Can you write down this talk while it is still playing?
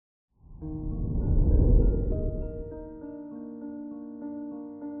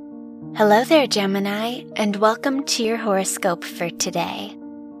Hello there, Gemini, and welcome to your horoscope for today,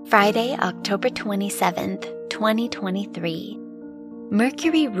 Friday, October 27th, 2023.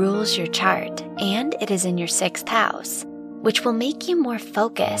 Mercury rules your chart, and it is in your 6th house, which will make you more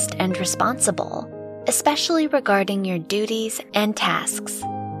focused and responsible, especially regarding your duties and tasks.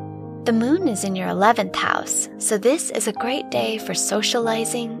 The moon is in your 11th house, so this is a great day for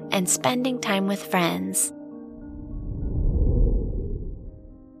socializing and spending time with friends.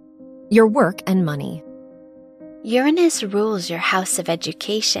 Your work and money. Uranus rules your house of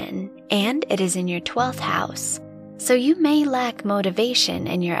education, and it is in your 12th house, so you may lack motivation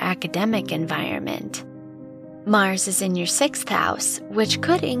in your academic environment. Mars is in your 6th house, which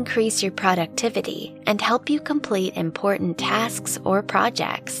could increase your productivity and help you complete important tasks or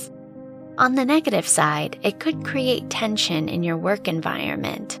projects. On the negative side, it could create tension in your work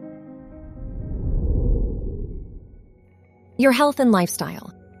environment. Your health and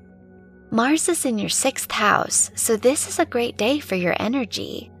lifestyle. Mars is in your 6th house, so this is a great day for your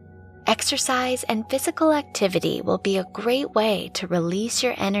energy. Exercise and physical activity will be a great way to release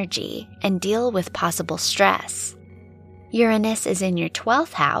your energy and deal with possible stress. Uranus is in your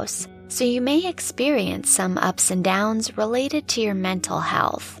 12th house, so you may experience some ups and downs related to your mental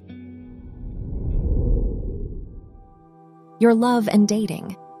health. Your love and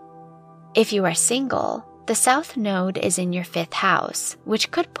dating. If you are single, the South Node is in your 5th house,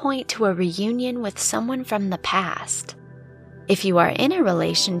 which could point to a reunion with someone from the past. If you are in a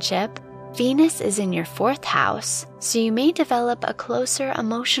relationship, Venus is in your 4th house, so you may develop a closer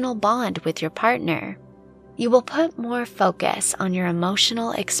emotional bond with your partner. You will put more focus on your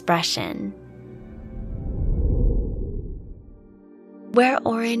emotional expression. Wear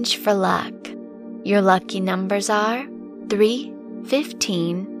orange for luck. Your lucky numbers are 3,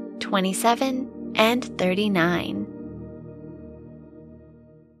 15, 27, and 39.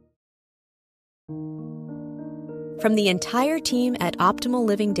 From the entire team at Optimal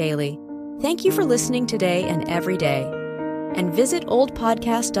Living Daily, thank you for listening today and every day. And visit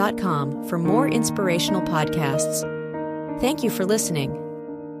oldpodcast.com for more inspirational podcasts. Thank you for listening.